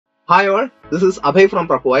Hi all, this is Abhay from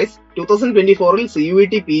Prepwise. 2024-ൽ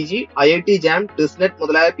CUET PG, IIT JAM, TISNET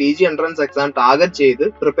മുതലായ PG entrance exam target ചെയ്ത്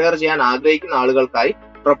prepare ചെയ്യാൻ ആഗ്രഹിക്കുന്ന ആളുകൾക്കായി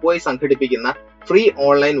Prepwise സംഘടിപ്പിക്കുന്ന free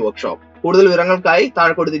online workshop. കൂടുതൽ വിവരങ്ങൾക്കായി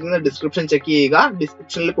താഴെ കൊടുത്തിരിക്കുന്ന ഡിസ്ക്രിപ്ഷൻ ചെക്ക് ചെയ്യുക.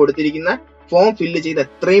 ഡിസ്ക്രിപ്ഷനിൽ കൊടുത്തിരിക്കുന്ന ഫോം ഫില്ല് ചെയ്ത്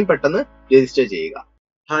എത്രയും പെട്ടെന്ന് രജിസ്റ്റർ ചെയ്യുക.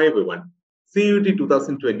 ഹായ് എവരിവൺ, CUET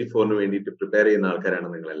 2024 വേണ്ടിയിട്ട് പ്രിപ്പയർ ചെയ്യുന്ന ആൾക്കാരാണ്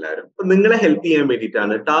നിങ്ങൾ എല്ലാവരും. അപ്പൊ നിങ്ങളെ ഹെൽപ്പ് ചെയ്യാൻ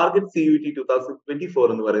വേണ്ടിയിട്ടാണ് ടാർഗറ്റ് CUET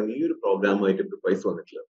 2024 എന്ന് പറയുന്ന ഈ ഒരു പ്രോഗ്രാമുമായിട്ട് Prepwise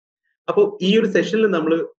വന്നിട്ടുള്ളത്. അപ്പോൾ ഈ ഒരു സെഷനിൽ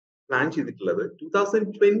നമ്മൾ പ്ലാൻ ചെയ്തിട്ടുള്ളത്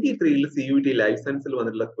 2023 CUET ലൈഫ് സയൻസിൽ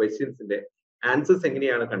വന്നിട്ടുള്ള ക്വസ്റ്റ്യൻസിന്റെ ആൻസേഴ്സ്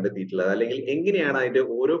എങ്ങനെയാണ് കണ്ടെത്തിയിട്ടുള്ളത്, അല്ലെങ്കിൽ എങ്ങനെയാണ് അതിന്റെ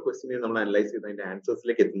ഓരോ ക്വസ്റ്റ്യനെയും നമ്മൾ അനലൈസ് ചെയ്ത് അതിന്റെ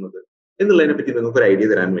ആൻസേഴ്സിലേക്ക് എത്തുന്നത് എന്നുള്ളതിനെ പറ്റി നിങ്ങൾക്ക് ഒരു ഐഡിയ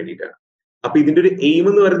തരാൻ വേണ്ടിയിട്ടാണ്. അപ്പൊ ഇതിന്റെ ഒരു എയിം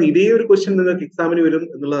എന്ന് പറയുന്നത് ഇതേ ഒരു ക്വസ്റ്റ്യൻ നിങ്ങൾക്ക് എക്സാമിന് വരും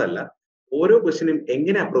എന്നുള്ളതല്ല, ഓരോ ക്വസ്റ്റ്യനും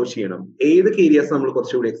എങ്ങനെ അപ്രോച്ച് ചെയ്യണം, ഏതൊക്കെ ഏരിയാസ് നമ്മൾ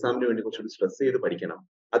കുറച്ചുകൂടി എക്സാമിന് വേണ്ടി കുറച്ചുകൂടി സ്ട്രെസ് ചെയ്ത് പഠിക്കണം,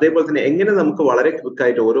 അതേപോലെ തന്നെ എങ്ങനെ നമുക്ക് വളരെ ക്വിക്ക്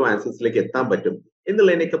ആയിട്ട് ഓരോ ആൻസേഴ്സിലേക്ക് എത്താൻ പറ്റും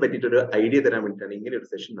എന്നുള്ളതിനൊക്കെ പറ്റിയിട്ടൊരു ഐഡിയ തരാൻ വേണ്ടിയിട്ടാണ് ഇങ്ങനെ ഒരു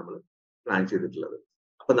സെഷൻ നമ്മൾ പ്ലാൻ ചെയ്തിട്ടുള്ളത്.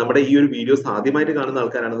 അപ്പൊ നമ്മുടെ ഈ ഒരു വീഡിയോസ് ആദ്യമായിട്ട് കാണുന്ന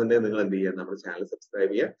ആൾക്കാരാണെന്നുണ്ടെങ്കിൽ നിങ്ങൾ എന്ത് ചെയ്യുക, നമ്മുടെ ചാനൽ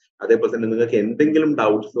സബ്സ്ക്രൈബ് ചെയ്യുക. അതേപോലെ തന്നെ നിങ്ങൾക്ക് എന്തെങ്കിലും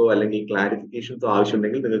ഡൗട്ട്സോ അല്ലെങ്കിൽ ക്ലാരിഫിക്കേഷൻസോ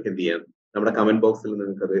ആവശ്യമുണ്ടെങ്കിൽ നിങ്ങൾക്ക് എന്ത് ചെയ്യാം, നമ്മുടെ കമന്റ് ബോക്സിൽ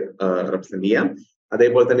നിങ്ങൾക്ക് അത് റെപ്രസെന്റ് ചെയ്യാം.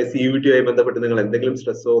 അതേപോലെ തന്നെ CUET ആയി ബന്ധപ്പെട്ട് നിങ്ങൾ എന്തെങ്കിലും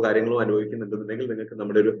സ്ട്രെസ്സോ കാര്യങ്ങളോ അനുഭവിക്കുന്നുണ്ടെന്നുണ്ടെങ്കിൽ നിങ്ങൾക്ക്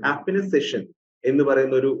നമ്മുടെ ഒരു ഹാപ്പിനെസ് സെഷൻ എന്ന്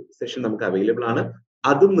പറയുന്ന ഒരു സെഷൻ നമുക്ക് അവൈലബിൾ ആണ്.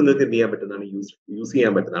 അതും നിങ്ങൾക്ക് എന്ത് ചെയ്യാൻ പറ്റുന്നതാണ്, യൂസ്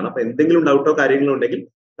ചെയ്യാൻ പറ്റുന്നതാണ്. അപ്പൊ എന്തെങ്കിലും ഡൗട്ടോ കാര്യങ്ങളോ ഉണ്ടെങ്കിൽ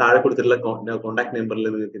താഴെ കൊടുത്തിട്ടുള്ള കോൺടാക്ട് നമ്പറിൽ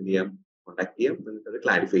നിങ്ങൾക്ക് എന്ത് ചെയ്യാം, കോൺടാക്ട് ചെയ്യാം, നിങ്ങൾക്ക് അത്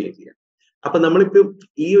ക്ലാരിഫൈ ചെയ്യാം. അപ്പൊ നമ്മളിപ്പോ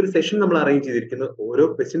ഈ ഒരു സെഷൻ നമ്മൾ അറേഞ്ച് ചെയ്തിരിക്കുന്നത് ഓരോ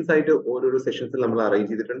ക്വസ്റ്റ്യൻസ് ആയിട്ട് ഓരോരോ സെഷൻസിൽ നമ്മൾ അറേഞ്ച്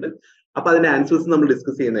ചെയ്തിട്ടുണ്ട്. അപ്പൊ അതിന്റെ ആൻസേഴ്സ് നമ്മൾ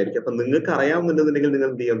ഡിസ്കസ് ചെയ്യുന്നതായിരിക്കും. അപ്പൊ നിങ്ങൾക്ക് അറിയാവുന്നുണ്ടെന്നുണ്ടെങ്കിൽ നിങ്ങൾ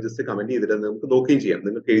എന്ത് ചെയ്യാം, ജസ്റ്റ് കമന്റ് ചെയ്തിട്ട് നമുക്ക് നോക്കുകയും ചെയ്യാം,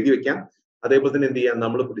 നിങ്ങൾക്ക് എഴുതി വെക്കാം. അതേപോലെ തന്നെ എന്ത് ചെയ്യാം,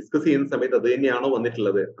 നമ്മൾ ഡിസ്കസ് ചെയ്യുന്ന സമയത്ത് അത് തന്നെയാണോ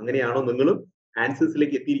വന്നിട്ടുള്ളത്, അങ്ങനെയാണോ നിങ്ങളും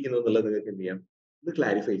ആൻസേഴ്സിലേക്ക് എത്തിയിരിക്കുന്നത് എന്നുള്ളത് നിങ്ങൾക്ക് എന്ത് ചെയ്യാം, ഇത്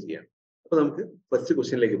ക്ലാരിഫൈ ചെയ്യാം. അപ്പൊ നമുക്ക് ഫസ്റ്റ്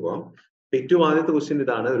ക്വസ്റ്റ്യനിലേക്ക് പോകാം. ഏറ്റവും ആദ്യത്തെ ക്വസ്റ്റ്യൻ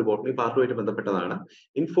ഇതാണ്, ഒരു ബോട്ടണി പാർട്ടുമായിട്ട് ബന്ധപ്പെട്ടതാണ്.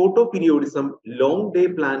 In photo periodism long day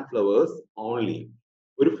plan flowers only.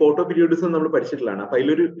 ഒരു ഫോട്ടോ പീരിയോഡിസം നമ്മൾ പഠിച്ചിട്ടുള്ളതാണ്. അപ്പൊ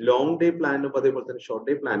അതിലൊരു ലോങ് ഡേ പ്ലാനും അതേപോലെ തന്നെ ഷോർട്ട്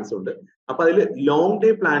ഡേ പ്ലാൻസ് ഉണ്ട്. അപ്പൊ അതിൽ ലോങ് ഡേ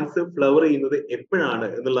പ്ലാൻസ് ഫ്ലവർ ചെയ്യുന്നത് എപ്പോഴാണ്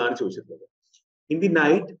എന്നുള്ളതാണ് ചോദിച്ചിട്ടുള്ളത്. ഇൻ ദി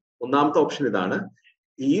നൈറ്റ്, ഒന്നാമത്തെ ഓപ്ഷൻ ഇതാണ്,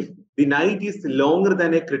 if the night is longer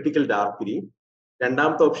than a critical dark period.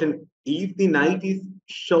 രണ്ടാമത്തെ option, if the night is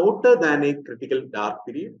shorter than a critical dark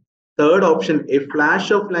period. Third option, a flash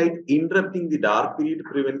of light interrupting the dark period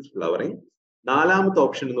prevents flowering. നാലാമത്തെ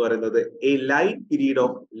option എന്ന് പറയുന്നത് a light period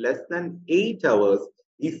of less than 8 hours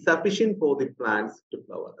is sufficient for the plants to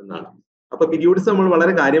flower എന്നാണ്. അപ്പൊ പീരിയോഡ്സ് നമ്മൾ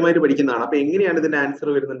വളരെ കാര്യമായിട്ട് പഠിക്കുന്നതാണ്. അപ്പൊ എങ്ങനെയാണ് ഇതിന്റെ ആൻസർ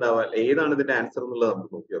വരുന്നുണ്ടാവുക, ഏതാണ് ഇതിന്റെ ആൻസർ എന്നുള്ളത്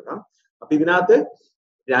നമുക്ക് നോക്കി നോക്കാം. അപ്പൊ ഇതിനകത്ത്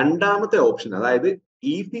രണ്ടാമത്തെ ഓപ്ഷൻ, അതായത്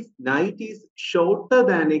if the night is shorter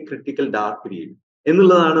than a critical dark period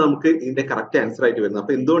എന്നുള്ളതാണ് നമുക്ക് ഇതിന്റെ കറക്റ്റ് ആൻസർ ആയിട്ട് വരുന്നത്.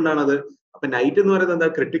 അപ്പൊ എന്തുകൊണ്ടാണത്, അപ്പൊ നൈറ്റ് എന്ന് പറയുന്നത് എന്താ,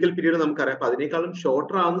 ക്രിട്ടിക്കൽ പീരീഡ് നമുക്കറിയാം. അപ്പൊ അതിനേക്കാളും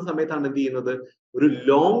ഷോർട്ടർ ആവുന്ന സമയത്താണ് എന്ത് ചെയ്യുന്നത്, ഒരു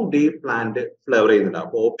ലോങ് ഡേ പ്ലാന്റ് ഫ്ലവർ ചെയ്യുന്നുണ്ട്.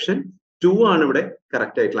 അപ്പൊ ഓപ്ഷൻ 2 ആണ് ഇവിടെ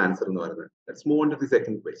കറക്റ്റ് ആയിട്ടുള്ള ആൻസർ എന്ന് പറയുന്നത്. Let's move on to the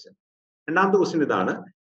second question. രണ്ടാമത്തെ ക്വസ്റ്റ്യൻ ഇതാണ്,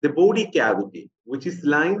 the body cavity which is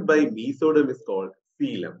lined by mesoderm is called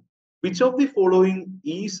coelom. Which of the following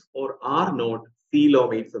is or are not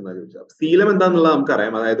coelomates എന്നാ ചോദിച്ചാൽ. Coelom എന്താന്നുള്ളത്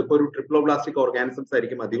നമുക്കറിയാം, അതായത് ഇപ്പൊ ഒരു ട്രിപ്ലോബ്ലാസ്റ്റിക് ഓർഗാനിസംസ്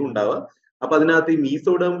ആയിരിക്കും അധികം ഉണ്ടാവുക. അപ്പൊ അതിനകത്ത് ഈ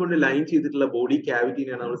മീസോഡേം കൊണ്ട് ലൈൻ ചെയ്തിട്ടുള്ള ബോഡി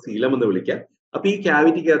ക്യാവിറ്റിനെയാണ് നമ്മൾ സീലം എന്ന് വിളിക്കുക. അപ്പൊ ഈ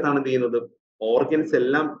ക്യാവിറ്റിക്കകത്താണ് എന്ത് ചെയ്യുന്നത്, ഓർഗൻസ്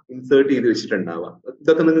എല്ലാം ഇൻസേർട്ട് ചെയ്ത് വെച്ചിട്ടുണ്ടാവുക.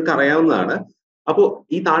 ഇതൊക്കെ നിങ്ങൾക്ക് അറിയാവുന്നതാണ്. അപ്പോ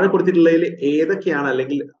ഈ താഴെ കൊടുത്തിട്ടുള്ളതിൽ ഏതൊക്കെയാണ്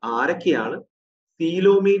അല്ലെങ്കിൽ ആരൊക്കെയാണ്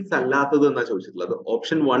സീലോമേറ്റ്സ് അല്ലാത്തത് എന്നാ ചോദിച്ചിട്ടുള്ളത്.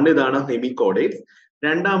 ഓപ്ഷൻ 1 ഇതാണ്, ഹെമികോഡേറ്റ്സ്.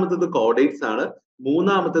 രണ്ടാമത്തത് കോഡേറ്റ്സ് ആണ്.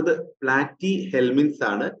 മൂന്നാമത്തത് പ്ലാറ്റി ഹെൽമിൻസ്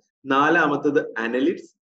ആണ്. നാലാമത്തത് അനലിറ്റ്സ്.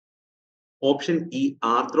 ഓപ്ഷൻ ഇ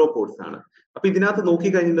ആർത്രോപോഡ്സ് ആണ്. അപ്പൊ ഇതിനകത്ത് നോക്കി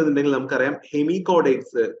കഴിഞ്ഞിട്ടുണ്ടെങ്കിൽ നമുക്കറിയാം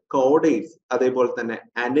ഹെമികോഡേറ്റ്സ്, കോഡേറ്റ്സ്, അതേപോലെ തന്നെ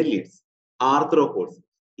അനലിറ്റ്സ്, ആർത്രോപോഡ്സ്,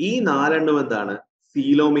 ഈ 4 എന്താണ്,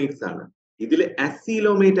 സീലോമേറ്റ്സ് ആണ്. ഇതിൽ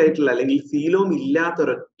അസീലോമേറ്റ് ആയിട്ടുള്ള അല്ലെങ്കിൽ സീലോം ഇല്ലാത്ത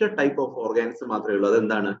ഒരൊറ്റ ടൈപ്പ് ഓഫ് ഓർഗാനിസം മാത്രമേ ഉള്ളൂ.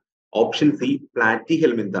 അതെന്താണ്, ഓപ്ഷൻ സി പ്ലാറ്റി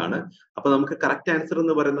ഹെൽമിൻസ് ആണ്. അപ്പൊ നമുക്ക് കറക്റ്റ് ആൻസർ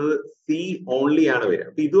എന്ന് പറയുന്നത് സി ഓൺലി ആണ് വരിക.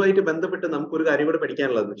 അപ്പൊ ഇതുമായിട്ട് ബന്ധപ്പെട്ട് നമുക്ക് ഒരു കാര്യം കൂടെ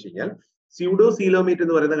പഠിക്കാനുള്ളതെന്ന് വെച്ച് കഴിഞ്ഞാൽ സ്യൂഡോ സീലോമേറ്റ്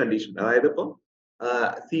എന്ന് പറയുന്ന കണ്ടീഷൻ, അതായത് ഇപ്പം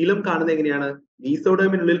സീലം കാണുന്നത് എങ്ങനെയാണ്,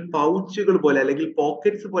 മീസോഡേമിനുള്ളിൽ പൗച്ചുകൾ പോലെ അല്ലെങ്കിൽ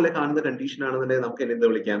പോക്കറ്റ്സ് പോലെ കാണുന്ന കണ്ടീഷൻ ആണെന്നുണ്ടെങ്കിൽ നമുക്ക് എന്ത്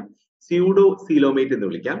വിളിക്കാം, സ്യൂഡോ സീലോമേറ്റ് എന്ന്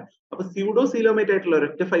വിളിക്കാം. അപ്പൊ സ്യൂഡോ സീലോമേറ്റ് ആയിട്ടുള്ള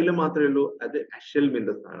ഒരൊറ്റ ഫൈലം മാത്രമേ ഉള്ളൂ, അത്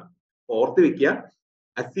അഷൽമിന്തസ് ആണ്. ഓർത്ത് വെക്കുക,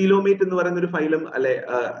 അസീലോമേറ്റ് എന്ന് പറയുന്ന ഒരു ഫൈലം അല്ലെ,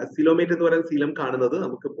 അസീലോമേറ്റ് എന്ന് പറയുന്ന സീലം കാണുന്നത്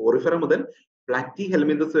നമുക്ക് പോറിഫറ മുതൽ പ്ലാറ്റി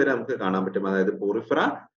ഹെൽമിന്തസ് വരെ നമുക്ക് കാണാൻ പറ്റും. അതായത് പോറിഫറ,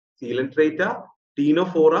 സീലൻട്രേറ്റ,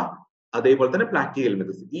 ടീനോഫോറ, അതേപോലെ തന്നെ പ്ലാറ്റി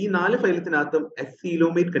ഹെൽമിന്തസ്, ഈ 4 ഫൈലത്തിനകത്തും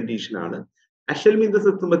അസീലോമേറ്റ് കണ്ടീഷൻ ആണ്. അഷൽമിന്തസ്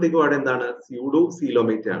എത്തുമ്പോഴത്തേക്കും അവിടെ എന്താണ്, സ്യൂഡോ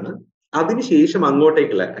സീലോമേറ്റ് ആണ്. അതിനുശേഷം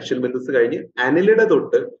അങ്ങോട്ടേക്കുള്ള അഷൽമിന്തസ് കഴിഞ്ഞ് അനലിഡ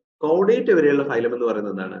തൊട്ട് കോഡേറ്റ് വരെയുള്ള ഫൈലം എന്ന്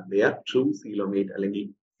പറയുന്നത് എന്താണ്, ദേ ആർ ട്രൂ സീലോമേറ്റ് അല്ലെങ്കിൽ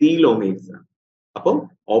സീലോമേറ്റ്സ് ആണ്. അപ്പം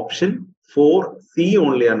ഓപ്ഷൻ 4 സി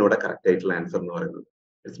ഓൺലി ആണ് ഇവിടെ കറക്റ്റ് ആയിട്ടുള്ള ആൻസർ എന്ന് പറയുന്നത്.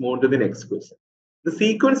 Let's move on to the next question. The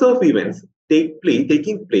sequence of events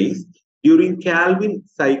taking place during Calvin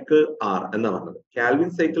cycle R എന്നാ പറഞ്ഞത്. കാൽവിൻ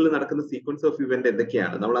സൈക്കിളിൽ നടക്കുന്ന സീക്വൻസ് ഓഫ് ഇവന്റ്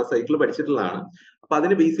എന്തൊക്കെയാണ് നമ്മൾ ആ സൈക്കിൾ പഠിച്ചിട്ടുള്ളതാണ്. അപ്പൊ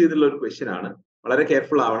അതിനെ ബേസ് ചെയ്തിട്ടുള്ള ഒരു ക്വസ്റ്റ്യൻ ആണ്. വളരെ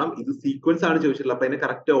കെയർഫുൾ ആവണം. ഇത് സീക്വൻസ് ആണ് ചോദിച്ചിട്ടുള്ളത്. അപ്പൊ അതിനെ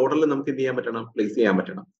കറക്റ്റ് ഓർഡറിൽ നമുക്ക് എന്ത് ചെയ്യാൻ പറ്റണം, പ്ലേസ് ചെയ്യാൻ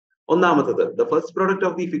പറ്റണം. ഒന്നാമത്തത്, the first product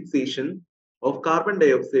of the fixation of carbon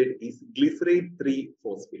dioxide is glyceride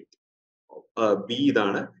 3-phosphate. B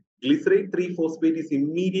ഇതാണ്. Glycerate 3-phosphate is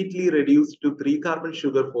immediately reduced to 3-carbon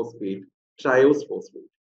sugar phosphate, triose phosphate.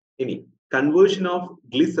 Any conversion of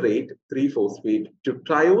glycerate 3-phosphate to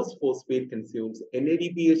triose phosphate consumes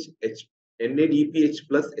NADPH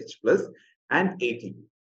plus H plus and ATP.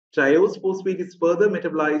 Triose phosphate is further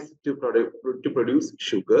metabolized to produce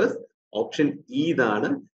sugars. Option E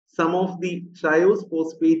dana. Some of the triose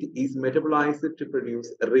phosphate is metabolized to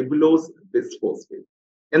produce ribulose bisphosphate.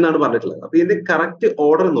 എന്നാണ് പറഞ്ഞിട്ടുള്ളത്. അപ്പൊ ഇതിന്റെ correct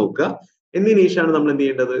order നോക്കുക. എന്നതിന് ശേഷമാണ് നമ്മൾ എന്ത്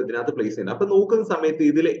ചെയ്യേണ്ടത്, ഇതിനകത്ത് പ്ലേസ് ചെയ്യേണ്ടത്. അപ്പൊ നോക്കുന്ന സമയത്ത്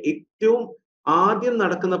ഇതിൽ ഏറ്റവും ആദ്യം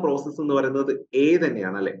നടക്കുന്ന പ്രോസസ്സ് എന്ന് പറയുന്നത് എ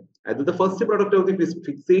തന്നെയാണ് അല്ലെ. അതായത് the first product of the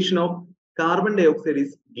fixation of carbon dioxide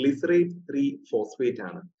is glycerate 3-phosphate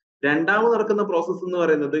ആണ്. രണ്ടാമത് നടക്കുന്ന പ്രോസസ്സ് എന്ന്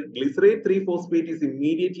പറയുന്നത് glycerate 3-phosphate is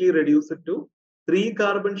immediately reduced to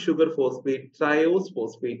 3-carbon sugar phosphate, triose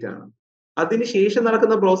phosphate ആണ്. അതിനുശേഷം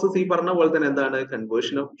നടക്കുന്ന പ്രോസസ് ഈ പറഞ്ഞ പോലെ തന്നെ എന്താണ്,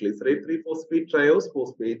 conversion of glycerate 3-phosphate triose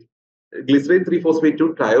phosphate, glycerate 3-phosphate to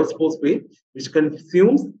triose phosphate, which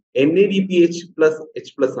consumes NADPH plus H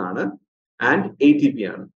plus ആണ് and ATP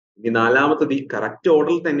ആണ്. ഇനി നാലാമത്തത് ഈ കറക്റ്റ്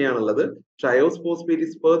ഓർഡറിൽ തന്നെയാണുള്ളത്. Triose phosphate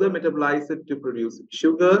is further metabolized to produce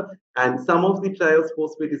sugar and some of the triose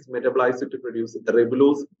phosphate is metabolized to produce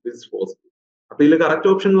ribulose bisphosphate. അപ്പൊ ഇതിൽ correct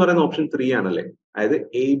option എന്ന് പറയുന്ന ഓപ്ഷൻ 3 ആണല്ലേ. അതായത്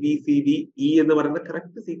ABCDE എന്ന് പറയുന്ന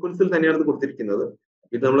കറക്റ്റ് സീക്വൻസിൽ തന്നെയാണ് ഇത് കൊടുത്തിരിക്കുന്നത്.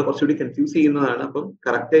 ഇത് നമ്മളെ കുറച്ചുകൂടി കൺഫ്യൂസ് ചെയ്യുന്നതാണ്. അപ്പം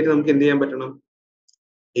കറക്റ്റ് ആയിട്ട് നമുക്ക് എന്ത് ചെയ്യാൻ പറ്റണം,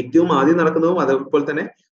 ഏറ്റവും ആദ്യം നടക്കുന്നതും അതേപോലെ തന്നെ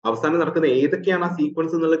അവസാനം നടക്കുന്ന ഏതൊക്കെയാണ് ആ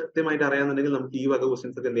സീക്വൻസ് എന്നുള്ളത് കൃത്യമായിട്ട് അറിയാന്നുണ്ടെങ്കിൽ നമുക്ക് ഈ വക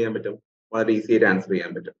ക്വസ്റ്റ്യൻസ് ഒക്കെ എന്ത് ചെയ്യാൻ പറ്റും, വളരെ ഈസി ആയിട്ട് ആൻസർ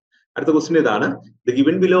ചെയ്യാൻ പറ്റും. അടുത്ത ക്വസ്റ്റ്യൻ ഇതാണ്. The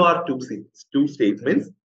given below are to statements.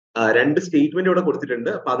 രണ്ട് സ്റ്റേറ്റ്മെന്റ് ഇവിടെ കൊടുത്തിട്ടുണ്ട്.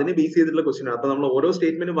 അപ്പൊ അതിനെ ബേസ് ചെയ്തിട്ടുള്ള ക്വസ്റ്റ്യൻ ആണ്. അപ്പൊ നമ്മൾ ഓരോ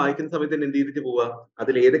സ്റ്റേറ്റ്മെന്റ് വായിക്കുന്ന സമയത്ത് എന്ത് ചെയ്തിട്ട് പോവുക,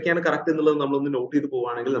 അതിൽ ഏതൊക്കെയാണ് കറക്റ്റ് എന്നുള്ളത് നമ്മളൊന്ന് നോട്ട് ചെയ്ത്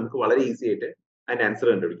പോവുകയാണെങ്കിൽ നമുക്ക് വളരെ ഈസി ആയിട്ട് അതിന്റെ ആൻസർ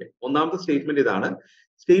കണ്ടുപിടിക്കാം. ഒന്നാമത്തെ സ്റ്റേറ്റ്മെന്റ് ഇതാണ്.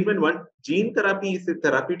 Statement 1, gene therapy is A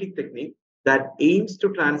therapeutic technique that aims to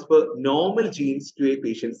transfer normal genes to a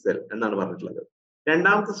patient cell എന്നാണ് പറഞ്ഞിട്ടുള്ളത്.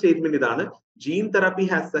 രണ്ടാമത്തെ സ്റ്റേറ്റ്മെന്റ് ഇതാണ്. Gene therapy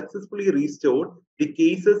has successfully restored the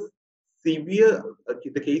cases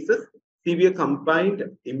severe combined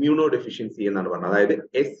ഇമ്മ്യൂണോഡെഫിഷ്യൻസി എന്നാണ് പറഞ്ഞത്. അതായത്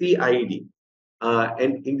SCID.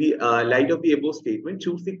 And in the light of the above statement,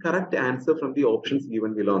 choose the correct answer from the options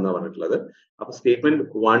given below എന്നാണ് പറഞ്ഞിട്ടുള്ളത്. അപ്പൊ സ്റ്റേറ്റ്മെന്റ്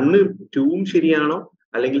 1 2 ശരിയാണോ,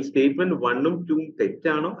 അല്ലെങ്കിൽ സ്റ്റേറ്റ്മെന്റ് 1ഉം 2ഉം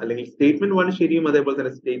തെറ്റാണോ, അല്ലെങ്കിൽ സ്റ്റേറ്റ്മെന്റ് 1 ശരിയും അതേപോലെ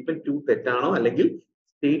തന്നെ സ്റ്റേറ്റ്മെന്റ് 2 തെറ്റാണോ, അല്ലെങ്കിൽ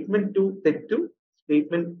സ്റ്റേറ്റ്മെന്റ് 2 തെറ്റും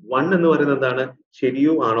സ്റ്റേറ്റ്മെന്റ് 1 എന്ന് പറയുന്നത് എന്താണ്,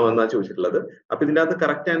 ശരിയോ ആണോ എന്നാണ് ചോദിച്ചിട്ടുള്ളത്. അപ്പൊ ഇതിന്റെ അകത്ത്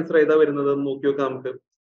കറക്റ്റ് ആൻസർ ഏതാ വരുന്നത് എന്ന് നോക്കി നോക്കാം നമുക്ക്.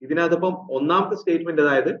 ഇതിനകത്തിപ്പം ഒന്നാമത്തെ സ്റ്റേറ്റ്മെന്റ്,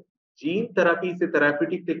 അതായത് gene therapy is A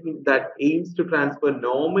therapeutic technique that aims to transfer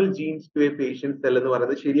normal jeans to A patient cell എന്ന്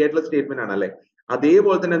പറയുന്നത് ശരിയായിട്ടുള്ള സ്റ്റേറ്റ്മെന്റ് ആണ് അല്ലെ.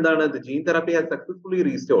 അതേപോലെ തന്നെ എന്താണ്, gene therapy has successfully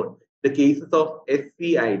restored the cases of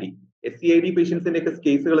SCID പേഷ്യൻസിന്റെ ഒക്കെ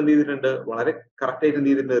കേസുകൾ എന്ത് ചെയ്തിട്ടുണ്ട്, വളരെ കറക്റ്റ് ആയിട്ട് എന്ത്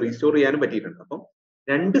ചെയ്തിട്ടുണ്ട്, റീസ്റ്റോർ ചെയ്യാനും പറ്റിയിട്ടുണ്ട്. അപ്പം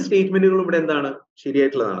രണ്ട് സ്റ്റേറ്റ്മെന്റുകളും ഇവിടെ എന്താണ്,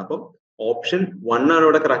 ശരിയായിട്ടുള്ളതാണ്. അപ്പം ഓപ്ഷൻ 1 ആണ്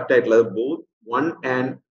ഇവിടെ കറക്റ്റ് ആയിട്ടുള്ളത്. ബോത്ത് 1 and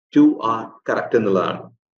 2 ആർ കറക്റ്റ് എന്നുള്ളതാണ്.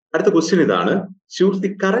 അടുത്ത ക്വസ്റ്റ്യൻ ഇതാണ്. Choose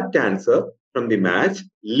the correct answer from the match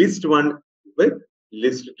list 1 with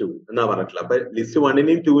list 2 എന്നാ പറഞ്ഞിട്ടുള്ളത്. അപ്പൊ ലിസ്റ്റ്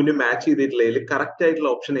 1നെയും 2നെയും മാച്ച് ചെയ്തിട്ടുള്ളതിൽ കറക്റ്റ് ആയിട്ടുള്ള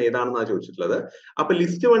ഓപ്ഷൻ ഏതാണെന്നാണ് ചോദിച്ചിട്ടുള്ളത്. അപ്പൊ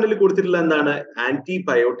ലിസ്റ്റ് 1ൽ കൊടുത്തിട്ടുള്ള എന്താണ്,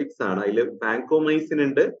 ആന്റിബയോട്ടിക്സ് ആണ്. അതിൽ വാങ്കോമൈസിൻ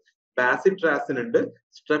ഉണ്ട്, ബാസിട്രാസിൻ ഉണ്ട്,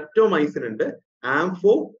 സ്ട്രെപ്റ്റോമൈസിൻ ഉണ്ട്,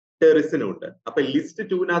 ആംഫോടെറിസിനും ഉണ്ട്. അപ്പൊ ലിസ്റ്റ്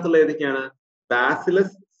 2-നകത്തുള്ള ഏതൊക്കെയാണ്,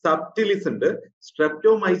 ബാസിലസ് സബ്റ്റിലിസ് ഉണ്ട്,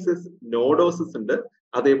 സ്ട്രെപ്റ്റോമൈസിസ് നോഡോസിസ് ഉണ്ട്,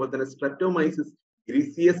 അതേപോലെ തന്നെ സ്ട്രെപ്റ്റോമൈസിസ്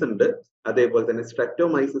ഗ്രിസിയസ് ഉണ്ട്, അതേപോലെ തന്നെ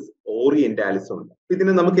സ്ട്രെപ്റ്റോമൈസിസ് ഓറിയന്റാലിസും ഉണ്ട്.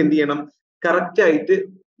 ഇതിനെ നമുക്ക് എന്ത് ചെയ്യണം, കറക്റ്റ് ആയിട്ട്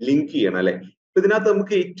ലിങ്ക് ചെയ്യണം അല്ലെ. ഇതിനകത്ത്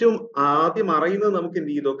നമുക്ക് ഏറ്റവും ആദ്യം അറിയുന്നത് നമുക്ക്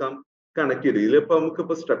എന്ത് ചെയ്ത് നോക്കാം, കണക്ട് ചെയ്ത്. ഇതിലിപ്പോ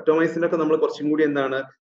നമുക്കിപ്പോ സ്ട്രെപ്റ്റോമൈസിനൊക്കെ നമ്മൾ കുറച്ചും കൂടി എന്താണ്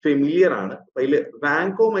ഫെമിലിയർ ആണ്. അതിൽ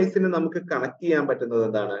വാങ്കോമൈസിനെ നമുക്ക് കണക്ട് ചെയ്യാൻ പറ്റുന്നത്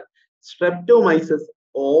എന്താണ്, സ്ട്രെപ്റ്റോമൈസിസ്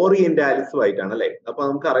ഓറിയന്റാലിസുമായിട്ടാണ് അല്ലെ. അപ്പൊ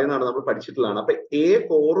നമുക്ക് അറിയുന്നതാണ്, നമ്മൾ പഠിച്ചിട്ടുള്ളതാണ്. അപ്പൊ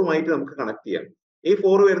A4-ഉമായിട്ട് നമുക്ക് കണക്ട് ചെയ്യാം.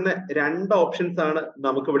 A4 വരുന്ന രണ്ട് ഓപ്ഷൻസ് ആണ്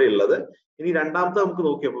നമുക്ക് ഇവിടെ ഉള്ളത്. ഇനി രണ്ടാമത്തെ നമുക്ക്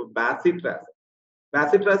നോക്കിയപ്പോൾ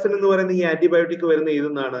ബാസിട്രാസിൻ എന്ന് പറയുന്ന ഈ ആന്റിബയോട്ടിക് വരുന്ന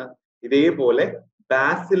ഏതെന്നാണ്, ഇതേപോലെ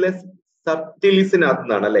ബാസിലസ്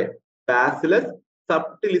സബ്റ്റിലിസിനകത്തുനിന്നാണ് അല്ലെ. ബാസിലസ്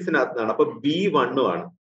സബ്റ്റിലിസിനകത്തുനിന്നാണ്. അപ്പൊ B1 ആണ്.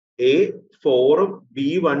 A4ഉം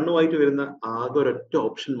B1-ഉമായിട്ട് വരുന്ന ആകെ ഒരൊറ്റ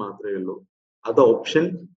ഓപ്ഷൻ മാത്രമേ ഉള്ളൂ, അത് ഓപ്ഷൻ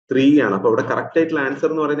 3 ആണ്. അപ്പൊ ഇവിടെ കറക്റ്റ് ആയിട്ടുള്ള ആൻസർ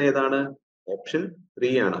എന്ന് പറയുന്നത് ഏതാണ്, ഓപ്ഷൻ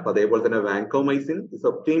 3 ആണ്. അപ്പൊ അതേപോലെ തന്നെ vancomycin is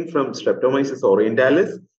obtained from Streptomyces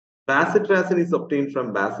orientalis, bacitracin is obtained from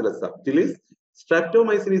Bacillus subtilis,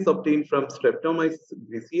 streptomycin is obtained from Streptomyces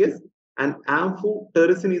griseus, and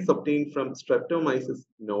amphotericin is obtained from Streptomyces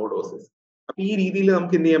nodosus. അപ്പൊ ഈ രീതിയിൽ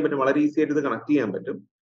നമുക്ക് എന്ത് ചെയ്യാൻ പറ്റും? വളരെ ഈസി ആയിട്ട് ഇത് കണക്ട് ചെയ്യാൻ പറ്റും.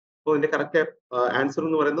 അപ്പോൾ ഇതിന്റെ കറക്റ്റ് ആൻസർ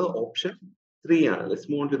എന്ന് പറയുന്നത് ഓപ്ഷൻ 3 ആണ്. Let's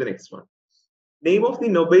move on to the next one. Name of the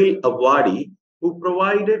Nobel awardee who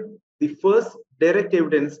provided the first direct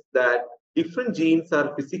evidence that different genes are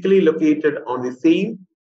physically located on the same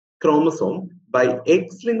chromosome by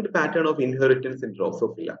X-linked pattern of inheritance in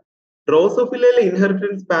Drosophila. ഡ്രോസോഫിലയിലെ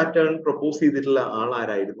inheritance pattern propose ചെയ്തിട്ടുള്ള ആൾ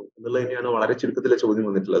ആരായിരുന്നു എന്നുള്ളത് തന്നെയാണ് വളരെ ചുരുക്കത്തിലെ ചോദ്യം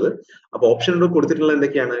വന്നിട്ടുള്ളത്. അപ്പൊ option കൊടുത്തിട്ടുള്ള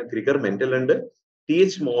എന്തൊക്കെയാണ്? ഗ്രിഗർ മെന്റൽ ഉണ്ട്,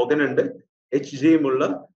 TH മോർഗൻ ഉണ്ട്, HJ മുള്ള,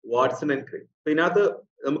 വാട്സൺ ആൻഡ് ക്രേ. അപ്പൊ ഇതിനകത്ത്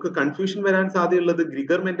നമുക്ക് കൺഫ്യൂഷൻ വരാൻ സാധ്യതയുള്ളത്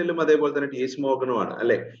ഗ്രിഗർ മെന്റലും അതേപോലെ തന്നെ TH മോർഗനും ആണ്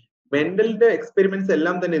അല്ലെ. മെന്റലിന്റെ എക്സ്പെരിമെന്റ്സ്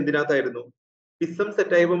എല്ലാം തന്നെ എന്തിനകത്തായിരുന്നു? പിസം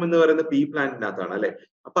സെറ്റൈവം എന്ന് പറയുന്ന പീ പ്ലാന്റിനകത്താണ് അല്ലെ.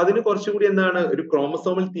 അപ്പൊ അതിന് കുറച്ചും കൂടി എന്താണ് ഒരു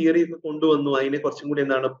ക്രോമസോമൽ തിയറി ഒക്കെ കൊണ്ടുവന്നു. അതിനെ കുറച്ചും കൂടി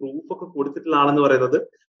എന്താണ് പ്രൂഫ് ഒക്കെ കൊടുത്തിട്ടുള്ള ആളെന്ന് പറയുന്നത്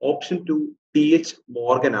ഓപ്ഷൻ 2 TH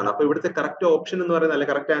മോർഗൻ ആണ്. അപ്പൊ ഇവിടുത്തെ കറക്റ്റ് ഓപ്ഷൻ എന്ന് പറയുന്നത് അല്ലെ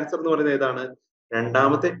കറക്റ്റ് ആൻസർ എന്ന് പറയുന്നത് ഏതാണ്?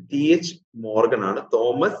 രണ്ടാമത്തെ TH മോർഗൻ ആണ്.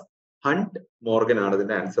 തോമസ് ഹണ്ട് മോർഗൻ ആണ്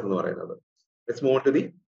ഇതിന്റെ ആൻസർ എന്ന് പറയുന്നത്. Let's move on to the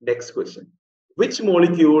next question. Which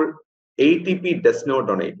molecule ATP does not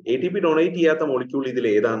donate? ATP donate ചെയ്യാത്ത മോളിക്യൂൾ ഇതിൽ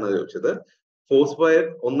ഏതാണെന്ന് ചോദിച്ചത്. ഫോസ്ഫോർ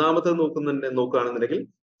ഒന്നാമത്തെ നോക്കുകയാണെന്നുണ്ടെങ്കിൽ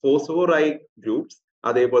ഫോസ്ഫോറൈ ഗ്രൂപ്പ്സ്,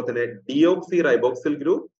 അതേപോലെ തന്നെ ഡിയോക്സി റൈബോക്സിൽ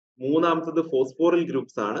ഗ്രൂപ്പ്, മൂന്നാമത്തത് ഫോസ്ഫോറിൽ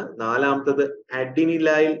ഗ്രൂപ്പ്സ് ആണ്, നാലാമത്തത്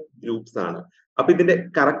അഡിനിലൈൽ ഗ്രൂപ്പ്സ് ആണ്. അപ്പൊ ഇതിന്റെ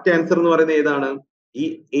കറക്റ്റ് ആൻസർ എന്ന് പറയുന്നത് ഏതാണ്? ഈ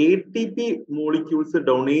ATP മോളിക്യൂൾസ്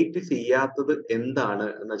ഡൊണേറ്റ് ചെയ്യാത്തത് എന്താണ്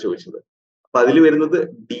എന്നാ ചോദിച്ചത്. അപ്പൊ അതിൽ വരുന്നത്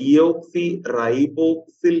ഡിയോക്സി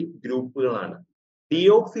റൈബോക്സിൽ ഗ്രൂപ്പുകളാണ്.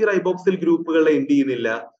 ഡിയോക്സി റൈബോക്സിൽ ഗ്രൂപ്പുകളെ എന്ത് ചെയ്യുന്നില്ല?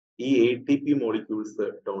 ഈ ATP മോളിക്യൂൾസ്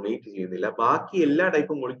ഡൊണേറ്റ് ചെയ്യുന്നില്ല. ബാക്കി എല്ലാ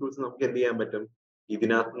ടൈപ്പ് മോളിക്യൂൾസും നമുക്ക് എന്ത് ചെയ്യാൻ പറ്റും?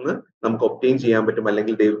 ഇതിനകത്ത് നിന്ന് നമുക്ക് ഒബ്റ്റെയിൻ ചെയ്യാൻ പറ്റും,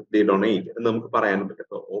 അല്ലെങ്കിൽ ഡൊണേറ്റ് എന്ന് നമുക്ക് പറയാൻ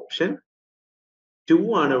പറ്റും. ഓപ്ഷൻ 2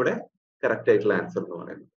 ആണ് ഇവിടെ കറക്റ്റ് ആയിട്ടുള്ള ആൻസർ എന്ന്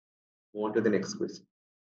പറയുന്നത്. Move on to the next question.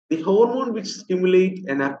 The hormone which stimulate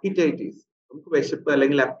an appetite, നമുക്ക് വിശപ്പ്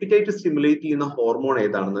അല്ലെങ്കിൽ അപ്പിറ്റൈറ്റ് സ്റ്റിമുലേറ്റ് ചെയ്യുന്ന ഹോർമോൺ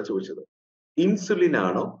ഏതാണെന്ന് ചോദിച്ചത്. ഇൻസുലിൻ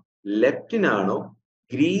ആണോ, ലെപ്റ്റിൻ ആണോ,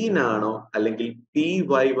 ഗ്രീൻ ആണോ, അല്ലെങ്കിൽ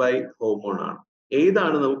PYY ഹോർമോൺ ആണോ?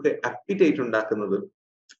 ഏതാണ് നമുക്ക് അപ്പിറ്റൈറ്റ് ഉണ്ടാക്കുന്നത്?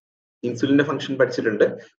 ഇൻസുലിന്റെ ഫംഗ്ഷൻ പഠിച്ചിട്ടുണ്ട്,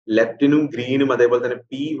 ലെപ്റ്റിനും ഗ്രീനും അതേപോലെ തന്നെ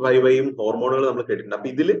PYYയും ഹോർമോണുകൾ നമ്മൾ കേട്ടിട്ടുണ്ട്. അപ്പൊ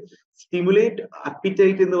ഇതിൽ സ്റ്റിമുലേറ്റ്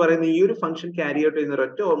അപ്പിറ്റൈറ്റ് എന്ന് പറയുന്ന ഈ ഒരു ഫംഗ്ഷൻ ക്യാരി ഔട്ട് ചെയ്യുന്ന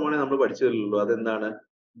ഒരൊറ്റ ഹോർമോണെ നമ്മൾ പഠിച്ചിട്ടുള്ളൂ. അതെന്താണ്?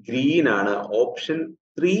 ഗ്രീൻ ആണ്. ഓപ്ഷൻ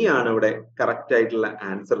 3 ആണ് ഇവിടെ കറക്റ്റ് ആയിട്ടുള്ള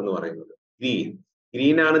ആൻസർ എന്ന് പറയുന്നത്.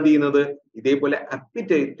 ഗ്രീൻ ആണ് എന്ത് ചെയ്യുന്നത്? ഇതേപോലെ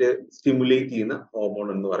അപ്പിറ്റൈറ്റ് സ്റ്റിമുലേറ്റ് ചെയ്യുന്ന ഹോർമോൺ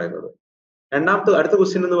എന്ന് പറയുന്നത്. അടുത്ത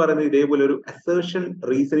ക്വസ്റ്റ്യൻ എന്ന് പറയുന്നത് ഇതേപോലെ ഒരു അസേർഷൻ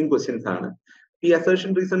റീസണിങ് ക്വസ്റ്റ്യൻസ് ആണ്. ഈ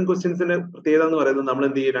അസേർഷൻ റീസൺ ക്വസ്റ്റ്യൻസിന്റെ പ്രത്യേകത എന്ന് പറയുന്നത് നമ്മൾ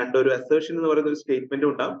എന്ത് ചെയ്യും? ഒരു അസേർഷൻ എന്ന് പറയുന്ന ഒരു സ്റ്റേറ്റ്മെന്റ്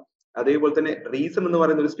ഉണ്ടാവും, അതേപോലെ തന്നെ റീസൺ എന്ന്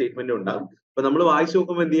പറയുന്ന ഒരു സ്റ്റേറ്റ്മെന്റ് ഉണ്ടാവും. അപ്പൊ നമ്മൾ വായിച്ചു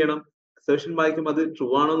നോക്കുമ്പോൾ എന്ത് ചെയ്യണം? അസേർഷൻ വായിക്കുമ്പോൾ അത് ട്രൂ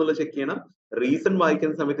ആണോ എന്നുള്ളത് ചെക്ക് ചെയ്യണം. റീസൺ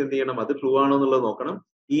വായിക്കുന്ന സമയത്ത് എന്ത് ചെയ്യണം? അത് ട്രൂ ആണോ എന്നുള്ളത് നോക്കണം.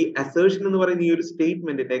 ഈ അസേർഷൻ എന്ന് പറയുന്ന ഈ ഒരു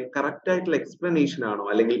സ്റ്റേറ്റ്മെന്റിന്റെ കറക്റ്റ് ആയിട്ടുള്ള എക്സ്പ്ലനേഷൻ ആണോ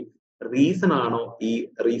അല്ലെങ്കിൽ റീസൺ ആണോ ഈ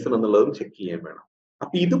റീസൺ എന്നുള്ളതും ചെക്ക് ചെയ്യാൻ വേണം.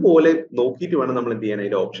 അപ്പൊ ഇതുപോലെ നോക്കിയിട്ട് വേണം നമ്മൾ എന്ത് ചെയ്യാൻ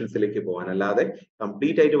അതിന്റെ ഓപ്ഷൻസിലേക്ക് പോകാൻ. അല്ലാതെ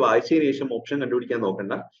കംപ്ലീറ്റ് ആയിട്ട് വായിച്ചതിന് ശേഷം ഓപ്ഷൻ കണ്ടുപിടിക്കാൻ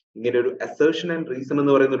നോക്കണ്ട. ഇങ്ങനെ ഒരു അസേർഷൻ ആൻഡ് റീസൺ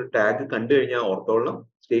എന്ന് പറയുന്ന ഒരു ടാഗ് കണ്ടു കഴിഞ്ഞാൽ ഓർത്തോളണം,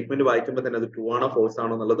 സ്റ്റേറ്റ്മെന്റ് വായിക്കുമ്പോൾ തന്നെ അത് ട്രൂ ആണോ ഫോൾസ്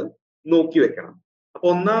ആണോ എന്നുള്ളത് നോക്കി വെക്കണം. അപ്പൊ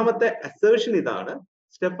ഒന്നാമത്തെ അസേർഷൻ ഇതാണ്: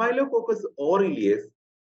 staphylococcus ഓറിലിയസ്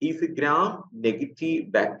is gram negative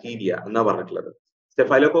bacteria എന്നാ പറഞ്ഞിട്ടുള്ളത്.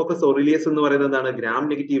 സ്റ്റെഫൈലോകോക്കസ് ഓറിലിയസ് എന്ന് പറയുന്നത് എന്താണ്? ഗ്രാം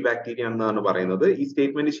നെഗറ്റീവ് ബാക്ടീരിയ എന്നാണ് പറയുന്നത്. ഈ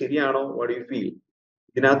സ്റ്റേറ്റ്മെന്റ് ശരിയാണോ? What you feel?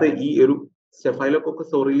 ഇതിനകത്ത് ഈ ഒരു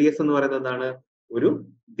സ്റ്റെഫൈലോകോക്കസ് ഓറിലിയസ് എന്ന് പറയുന്നത് എന്താണ്? ഒരു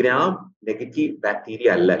ഗ്രാം നെഗറ്റീവ് ബാക്ടീരിയ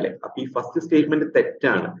അല്ല അല്ലെ. അപ്പൊ ഈ ഫസ്റ്റ് സ്റ്റേറ്റ്മെന്റ്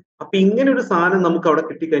തെറ്റാണ്. അപ്പൊ ഇങ്ങനെ ഒരു സാധനം നമുക്ക് അവിടെ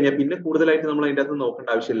കിട്ടിക്കഴിഞ്ഞാൽ പിന്നെ കൂടുതലായിട്ട് നമ്മൾ അതിന്റെ അകത്ത് നോക്കേണ്ട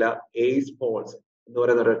ആവശ്യമില്ല. എ ഈസ് ഫോൾസ് എന്ന്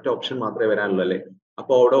പറയുന്ന ഒരൊറ്റ ഓപ്ഷൻ മാത്രമേ വരാനുള്ളൂ അല്ലെ.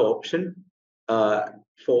 അപ്പൊ അവിടെ ഓപ്ഷൻ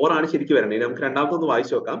 4 ആണ് ശരിക്കും വരേണ്ടത്. ഇനി നമുക്ക് രണ്ടാമതൊന്ന്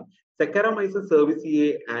വായിച്ചു നോക്കാം. Saccharomyces cerevisiae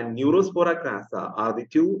and Neurospora crassa are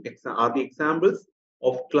the examples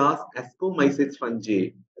of class Ascomycetes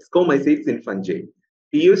in fungi.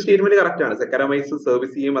 ഈ ഒരു സ്റ്റേറ്റ്മെന്റ് കറക്റ്റ് ആണ്. സെക്കറമൈസസ്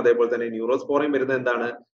സെർവിസിയും അതേപോലെ തന്നെ ന്യൂറോസ്പോറയും വരുന്നത് എന്താണ്?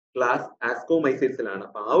 ക്ലാസ് ആസ്കോമൈസൈറ്റ്സിലാണ്.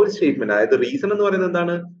 അപ്പൊ ആ ഒരു സ്റ്റേറ്റ്മെന്റ്, അതായത് റീസൺ എന്ന് പറയുന്നത്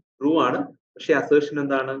എന്താണ്? ട്രൂ ആണ്. പക്ഷെ അസേർഷൻ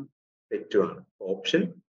എന്താണ്? തെറ്റുമാണ്. ഓപ്ഷൻ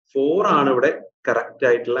 4 ആണ് ഇവിടെ കറക്റ്റ്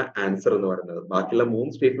ആയിട്ടുള്ള ആൻസർ എന്ന് പറയുന്നത്. ബാക്കിയുള്ള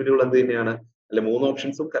 3 സ്റ്റേറ്റ്മെന്റുകൾ എന്ത് തന്നെയാണ്? അല്ലെ 3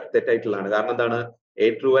 ഓപ്ഷൻസും തെറ്റായിട്ടുള്ളതാണ്. കാരണം എന്താണ്? എ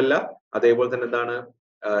ട്രൂ അല്ല, അതേപോലെ തന്നെ എന്താണ്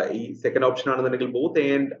ഈ സെക്കൻഡ് ഓപ്ഷൻ ആണെന്നുണ്ടെങ്കിൽ both A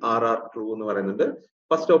and R are true എന്ന് പറയുന്നുണ്ട്.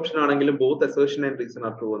 ഫസ്റ്റ് ഓപ്ഷൻ ആണെങ്കിലും both assertion and reason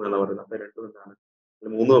are true എന്നാണ് പറയുന്നത്. അപ്പൊ രണ്ടും എന്താണ്?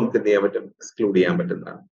 3 നമുക്ക് എന്ത് ചെയ്യാൻ പറ്റും? എക്സ്ക്ലൂഡ് ചെയ്യാൻ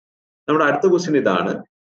പറ്റുന്നതാണ്. നമ്മുടെ അടുത്ത ക്വസ്റ്റ്യൻ ഇതാണ്: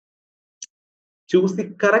 choose the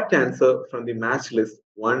correct answer from the match list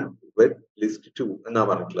 1 with list 2 എന്നാ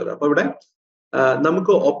പറഞ്ഞിട്ടുള്ളത്. അപ്പൊ ഇവിടെ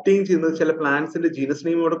നമുക്ക് ഒപ്റ്റെയിൻ ചെയ്യുന്നത് ചില പ്ലാന്റ്സിന്റെ ജീനസ്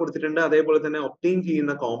നെയിം ഇവിടെ കൊടുത്തിട്ടുണ്ട്, അതേപോലെ തന്നെ ഒപ്റ്റെയിൻ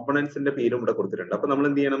ചെയ്യുന്ന കോമ്പണന്റ്സിന്റെ പേരും ഇവിടെ കൊടുത്തിട്ടുണ്ട്. അപ്പൊ നമ്മൾ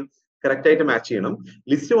എന്ത് ചെയ്യണം? കറക്റ്റ് ആയിട്ട് മാച്ച് ചെയ്യണം.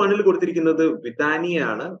 ലിസ്റ്റ് 1 കൊടുത്തിരിക്കുന്നത് വിതാനിയ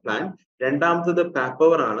ആണ് പ്ലാന്റ്, രണ്ടാമത്തത്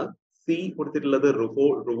പാപ്പവർ ആണ്, സി കൊടുത്തിട്ടുള്ളത്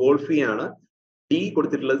റുവോൾഫി ആണ്, ഡി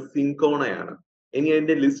കൊടുത്തിട്ടുള്ളത് സിങ്കോണയാണ്. ഇനി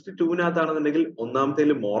അതിന്റെ ലിസ്റ്റ് 2-നകത്താണെന്നുണ്ടെങ്കിൽ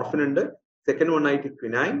ഒന്നാമത്തേൽ മോർഫിൻ ഉണ്ട്, സെക്കൻഡ് വൺ ആയിട്ട്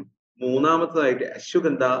ക്വിനൈൻ, മൂന്നാമത്തേതായിട്ട്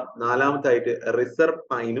അശ്വഗന്ധ, നാലാമത്തായിട്ട്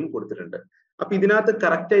റിസർപൈനും കൊടുത്തിട്ടുണ്ട്. അപ്പൊ ഇതിനകത്ത്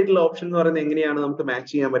കറക്റ്റ് ആയിട്ടുള്ള ഓപ്ഷൻ എന്ന് പറയുന്നത് എങ്ങനെയാണ് നമുക്ക്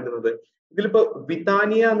മാച്ച് ചെയ്യാൻ പറ്റുന്നത്? ഇതിലിപ്പോ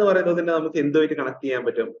വിതാനിയ എന്ന് പറയുന്നതിനെ നമുക്ക് എന്തുമായിട്ട് കണക്ട് ചെയ്യാൻ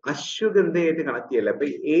പറ്റും? അശ്വഗന്ധയായിട്ട് കണക്ട് ചെയ്യല്ലേ. അപ്പൊ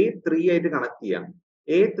A3 ആയിട്ട് കണക്ട് ചെയ്യാം.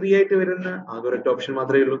 A3 ആയിട്ട് വരുന്ന ആകെ ഒരൊറ്റ ഓപ്ഷൻ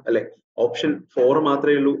മാത്രമേ ഉള്ളൂ അല്ലെ, ഓപ്ഷൻ 4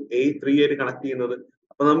 മാത്രമേ ഉള്ളൂ A3 ആയിട്ട് കണക്ട് ചെയ്യുന്നത്.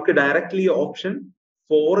 അപ്പൊ നമുക്ക് ഡയറക്ട്ലി ഓപ്ഷൻ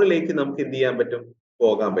 4ലേക്ക് നമുക്ക് എന്ത് ചെയ്യാൻ പറ്റും?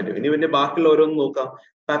 പോകാൻ പറ്റും. ഇനി പിന്നെ ബാക്കിയുള്ള ഓരോന്ന് നോക്കാം.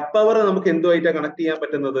 പെപ്പവർ നമുക്ക് എന്തുമായിട്ടാണ് കണക്ട് ചെയ്യാൻ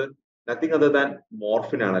പറ്റുന്നത്? നത്തിങ് അതർ ദാൻ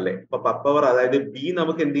മോർഫിൻ ആണല്ലേ. അപ്പൊ പെപ്പവർ അതായത് ബി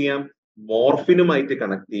നമുക്ക് എന്ത് ചെയ്യാം? മോർഫിനുമായിട്ട്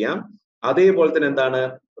കണക്ട് ചെയ്യാം. അതേപോലെ തന്നെ എന്താണ്,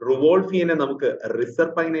 റുവോൾഫിയനെ നമുക്ക്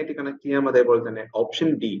റിസർപൈൻ ആയിട്ട് കണക്ട് ചെയ്യാം. അതേപോലെ തന്നെ ഓപ്ഷൻ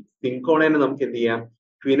ഡി സിങ്കോണനെ നമുക്ക് എന്ത് ചെയ്യാം?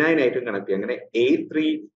 ക്വിനൈൻ ആയിട്ടും കണക്ട് ചെയ്യാം. അങ്ങനെ A3,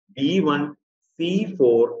 D1,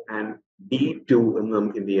 C4 and D2 എന്ന്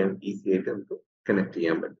നമുക്ക് എന്ത് ചെയ്യാം? ഈസി ആയിട്ട് നമുക്ക് കണക്ട്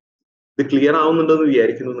ചെയ്യാൻ പറ്റും. ഇത് ക്ലിയർ ആവുന്നുണ്ടെന്ന്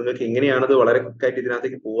വിചാരിക്കുന്നു. നിങ്ങൾക്ക് എങ്ങനെയാണത് വളരെ ക്വിക്കായിട്ട്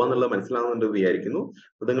ഇതിനകത്തേക്ക് പോകാന്നുള്ളത് മനസ്സിലാവുന്നുണ്ടെന്ന് വിചാരിക്കുന്നു.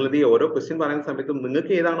 അപ്പൊ നിങ്ങൾ ഈ ഓരോ ക്വസ്റ്റ്യൻ പറയുന്ന സമയത്തും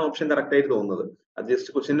നിങ്ങൾക്ക് ഏതാണ് ഓപ്ഷൻ കറക്റ്റ് ആയിട്ട് തോന്നുന്നത് അത്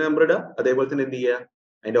ജസ്റ്റ് ക്വസ്റ്റ്യൻ നമ്പർ ഇടുക. അതേപോലെ തന്നെ എന്ത് ചെയ്യുക,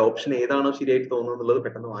 അതിന്റെ ഓപ്ഷൻ ഏതാണോ ശരിയായിട്ട് തോന്നുന്നത് എന്നുള്ളത്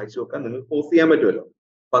പെട്ടെന്ന് വായിച്ചു നോക്കാം. നിങ്ങൾക്ക് പോസ്റ്റ് ചെയ്യാൻ പറ്റുമല്ലോ.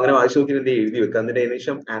 അപ്പൊ അങ്ങനെ വായിച്ചു നോക്കി എന്ത് എഴുതി വെക്കുക. അതിന്റെ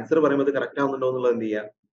ഏകദേശം ആൻസർ പറയുമ്പോൾ കറക്റ്റ് ആവുന്നുണ്ടോ എന്നുള്ളത് എന്ത് ചെയ്യുക,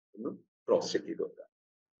 ഒന്ന് ക്രോസ് ചെക്ക് ചെയ്ത് വെക്കുക.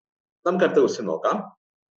 നമുക്ക് അടുത്ത ക്വസ്റ്റ്യൻ നോക്കാം.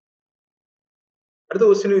 അടുത്ത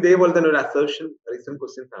ക്വസ്റ്റ്യൻ ഇതേപോലെ തന്നെ ഒരു അസേർഷൻ റീസൺ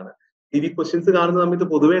ക്വസ്റ്റ്യൻസ് ആണ്. ഈ ക്വസ്റ്റ്യൻസ് കാണുന്ന സമയത്ത്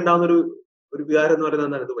പൊതുവെ ഉണ്ടാകുന്ന ഒരു വികാരം എന്ന് പറയുന്നത്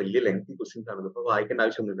എന്താണ്? ഇത് വലിയ ലെങ്തി ക്വസ്റ്റ്യൻസ് ആണ്, ഇപ്പൊ വായിക്കേണ്ട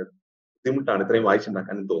ആവശ്യമൊന്നുമില്ല, ബുദ്ധിമുട്ടാണ് ഇത്രയും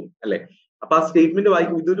വായിച്ചുണ്ടാക്കാനും തോന്നും അല്ലെ. അപ്പൊ ആ സ്റ്റേറ്റ്മെന്റ്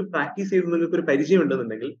വായിക്കും, ഇതൊരു പ്രാക്ടീസ് ചെയ്ത് നിങ്ങൾക്ക് ഒരു പരിചയം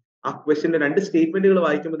ഉണ്ടെന്നുണ്ടെങ്കിൽ ആ ക്വസ്റ്റ്യന്റെ 2 സ്റ്റേറ്റ്മെന്റുകൾ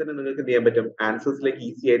വായിക്കുമ്പോൾ തന്നെ നിങ്ങൾക്ക് എന്ത് ചെയ്യാൻ പറ്റും? ആൻസേഴ്സിലേക്ക്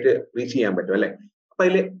ഈസി ആയിട്ട് റീച്ച് ചെയ്യാൻ പറ്റും അല്ലെ. അപ്പൊ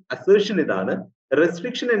അതിലെ അസേർഷൻ ഇതാണ്: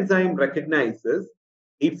 restriction enzyme recognises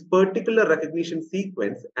its particular recognition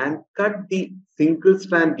sequence and cut the single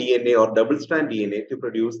strand DNA or double strand DNA to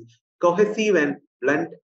produce cohesive and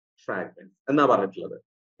blunt fragments എന്നാ പറഞ്ഞിട്ടുള്ളത്.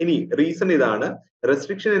 ഇനി റീസൺ ഇതാണ്: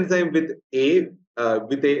 restriction enzyme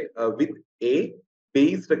with a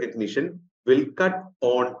base recognition will cut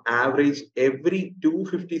on average every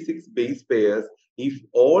 256 base pairs if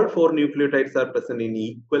all 4 nucleotides are present in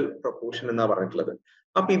equal proportion എന്നാ പറഞ്ഞിട്ടുള്ളത്.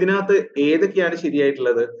 അപ്പൊ ഇതിനകത്ത് ഏതൊക്കെയാണ്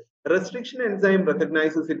ശരിയായിട്ടുള്ളത്? Restriction enzyme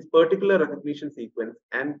recognizes its particular recognition sequence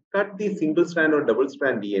and cut the single strand or double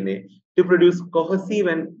strand DNA to produce cohesive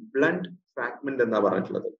and blunt fragment എന്നാ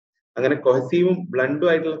പറഞ്ഞിട്ടുള്ളത്. അങ്ങനെ കൊഹസീവും ബ്ലണ്ടും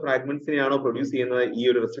ആയിട്ടുള്ള ഫ്രാഗ്മെന്റ്സിനെയാണോ produce ചെയ്യുന്നത് ഈ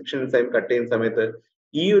ഒരു റെസ്ട്രിക്ഷൻ എൻസൈം കട്ട് ചെയ്യുന്ന സമയത്ത്?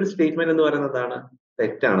 ഈ ഒരു സ്റ്റേറ്റ്മെന്റ് എന്ന് പറയുന്നതാണ്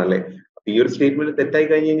തെറ്റാണല്ലേ. അപ്പൊ ഈ ഒരു സ്റ്റേറ്റ്മെന്റ് തെറ്റായി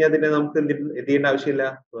കഴിഞ്ഞ് കഴിഞ്ഞാൽ അതിനെ നമുക്ക് എന്ത് ചെയ്യേണ്ട ആവശ്യമില്ല,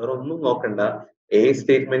 വേറെ ഒന്നും നോക്കണ്ട. എ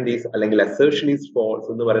സ്റ്റേറ്റ്മെന്റ് ഈസ് അല്ലെങ്കിൽ അസേർഷൻ ഈസ് ഫോൾസ്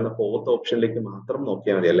എന്ന് പറയുന്ന 4th ഓപ്ഷനിലേക്ക് മാത്രം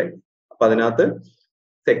നോക്കിയാൽ മതി അല്ലെ. അപ്പൊ അതിനകത്ത്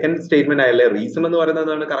സെക്കൻഡ് സ്റ്റേറ്റ്മെന്റ് ആയല്ലേ, റീസൺ എന്ന് പറയുന്നത്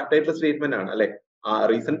എന്താണ്? കറക്റ്റ് ആയിട്ടുള്ള സ്റ്റേറ്റ്മെന്റ് ആണ് അല്ലെ. ആ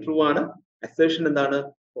റീസൺ ട്രൂ ആണ്, അസേർഷൻ എന്താണ്?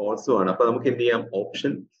 ഫോൾസും ആണ്. അപ്പൊ നമുക്ക് എന്ത് ചെയ്യാം?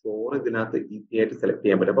 ഓപ്ഷൻ 4 ഇതിനകത്ത് ഈസി ആയിട്ട് സെലക്ട്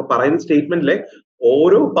ചെയ്യാൻ പറ്റും. അപ്പൊ പറയുന്ന സ്റ്റേറ്റ്മെന്റിലെ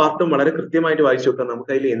ഓരോ പാർട്ടും വളരെ കൃത്യമായിട്ട് വായിച്ചു നോക്കാം.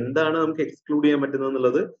 നമുക്ക് അതിൽ എന്താണ് നമുക്ക് എക്സ്ക്ലൂഡ് ചെയ്യാൻ പറ്റുന്നത്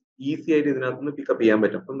എന്നുള്ളത് ഈസി ആയിട്ട് ഇതിനകത്ത് നിന്ന് പിക്കപ്പ് ചെയ്യാൻ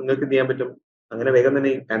പറ്റും. അപ്പൊ നിങ്ങൾക്ക് എന്ത് ചെയ്യാൻ പറ്റും? അങ്ങനെ വേഗം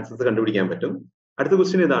തന്നെ ആൻസേഴ്സ് കണ്ടുപിടിക്കാൻ പറ്റും. അടുത്ത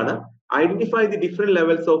ക്വസ്റ്റ്യൻ ഇതാണ്: identify the different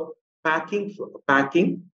levels of packing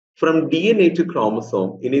from DNA to chromosome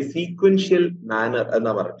in a sequential manner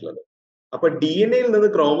എന്നാ പറഞ്ഞിട്ടുള്ളത്. അപ്പൊ DNA-യിൽ നിന്ന്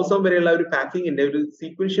ക്രോമസോം വരെയുള്ള ഒരു പാക്കിങ്ങിന്റെ ഒരു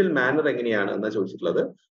സീക്വൻഷ്യൽ മാനർ എങ്ങനെയാണ് എന്നാ ചോദിച്ചിട്ടുള്ളത്.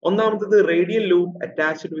 ഒന്നാമത്തത് radial loop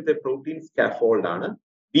attached with a protein scaffold ആണ്.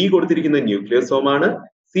 ബി കൊടുത്തിരിക്കുന്ന ന്യൂക്ലിയോസോം ആണ്.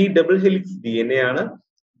 സി ഡബിൾ ഹെലിക്സ് DNA ആണ്.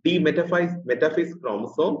 D metaphase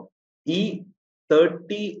chromosome. E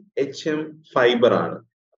 30HM fibre ആണ്.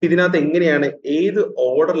 ഇതിനകത്ത് എങ്ങനെയാണ്, ഏത്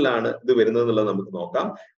ഓർഡറിലാണ് ഇത് വരുന്നത് എന്നുള്ളത് നമുക്ക് നോക്കാം.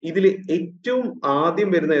 ഇതിൽ ഏറ്റവും ആദ്യം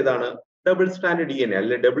വരുന്ന ഏതാണ്? ഡബിൾ സ്റ്റാൻഡ് DNA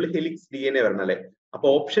അല്ലെ, ഡബിൾ ഹെലിക്സ് DNA വരണം അല്ലെ. അപ്പൊ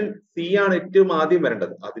ഓപ്ഷൻ സി ആണ് ഏറ്റവും ആദ്യം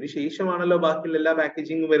വരേണ്ടത്. അതിനുശേഷമാണല്ലോ ബാക്കിയുള്ള എല്ലാ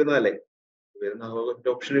പാക്കേജിങ്ങും വരുന്നത് അല്ലെ. വരുന്ന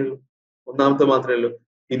ഓപ്ഷൻ ഒന്നാമത്തെ മാത്രമേ ഉള്ളൂ.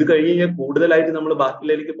 ഇത് കഴിഞ്ഞ് കഴിഞ്ഞാൽ കൂടുതലായിട്ട് നമ്മൾ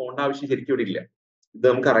ബാക്കിയുള്ളതിലേക്ക് പോകേണ്ട ആവശ്യം ശരിക്കും ഇവിടെ ഇല്ല. ഇത്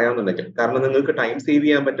നമുക്ക് അറിയാവുന്നുണ്ടെങ്കിൽ, കാരണം നിങ്ങൾക്ക് ടൈം സേവ്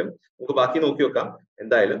ചെയ്യാൻ പറ്റും. നമുക്ക് ബാക്കി നോക്കി വെക്കാം.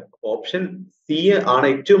 എന്തായാലും ഓപ്ഷൻ സി ആണ്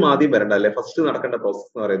ഏറ്റവും ആദ്യം വരേണ്ടത് അല്ലെ, ഫസ്റ്റ് നടക്കേണ്ട പ്രോസസ്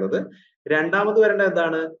എന്ന് പറയുന്നത്. രണ്ടാമത് വരേണ്ട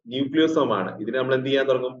എന്താണ്? ന്യൂക്ലിയോസോം ആണ്. ഇതിന് നമ്മൾ എന്ത് ചെയ്യാൻ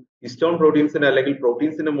തുടങ്ങും? ഹിസ്റ്റോൺ പ്രോട്ടീൻസിന്റെ അല്ലെങ്കിൽ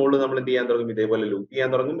പ്രോട്ടീൻസിന്റെ മുകളിൽ നമ്മൾ എന്ത് ചെയ്യാൻ തുടങ്ങും? ഇതേപോലെ ലൂപ്പ് ചെയ്യാൻ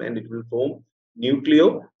തുടങ്ങും. And it will form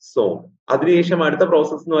ന്യൂക്ലിയോസോം. അതിനുശേഷം അടുത്ത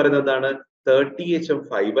പ്രോസസ് എന്ന് പറയുന്നത് എന്താണ്? 30HM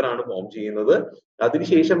ഫൈബർ ആണ് ഫോം ചെയ്യുന്നത്.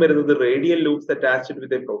 അതിനുശേഷം വരുന്നത് radial loops attached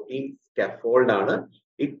with a protein scaffold ആണ്.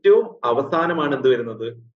 ഏറ്റവും അവസാനമാണ് എന്ത് വരുന്നത്?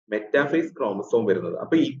 മെറ്റാഫേസ് ക്രോമസോം വരുന്നത്.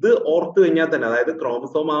 അപ്പൊ ഇത് ഓർത്ത് കഴിഞ്ഞാൽ തന്നെ, അതായത്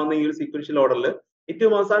ക്രോമസോം ആവുന്ന ഈ ഒരു സീക്വൻഷ്യൽ ഓർഡറിൽ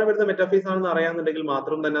ഏറ്റവും അവസാനം വരുന്ന മെറ്റാഫേസ് ആണെന്ന് അറിയാന്നുണ്ടെങ്കിൽ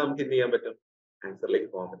മാത്രം തന്നെ നമുക്ക് എന്ത് ചെയ്യാൻ പറ്റും? ആൻസറിലേക്ക്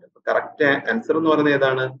പോകാൻ പറ്റും. കറക്റ്റ് ആൻസർ എന്ന് പറയുന്നത്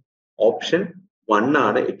ഏതാണ്? ഓപ്ഷൻ 1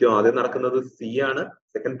 ആണ്. ഏറ്റവും ആദ്യം നടക്കുന്നത് സി ആണ്.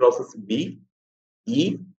 Second process B, E,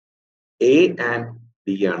 A and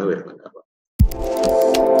D ആണ് വരുന്നത്.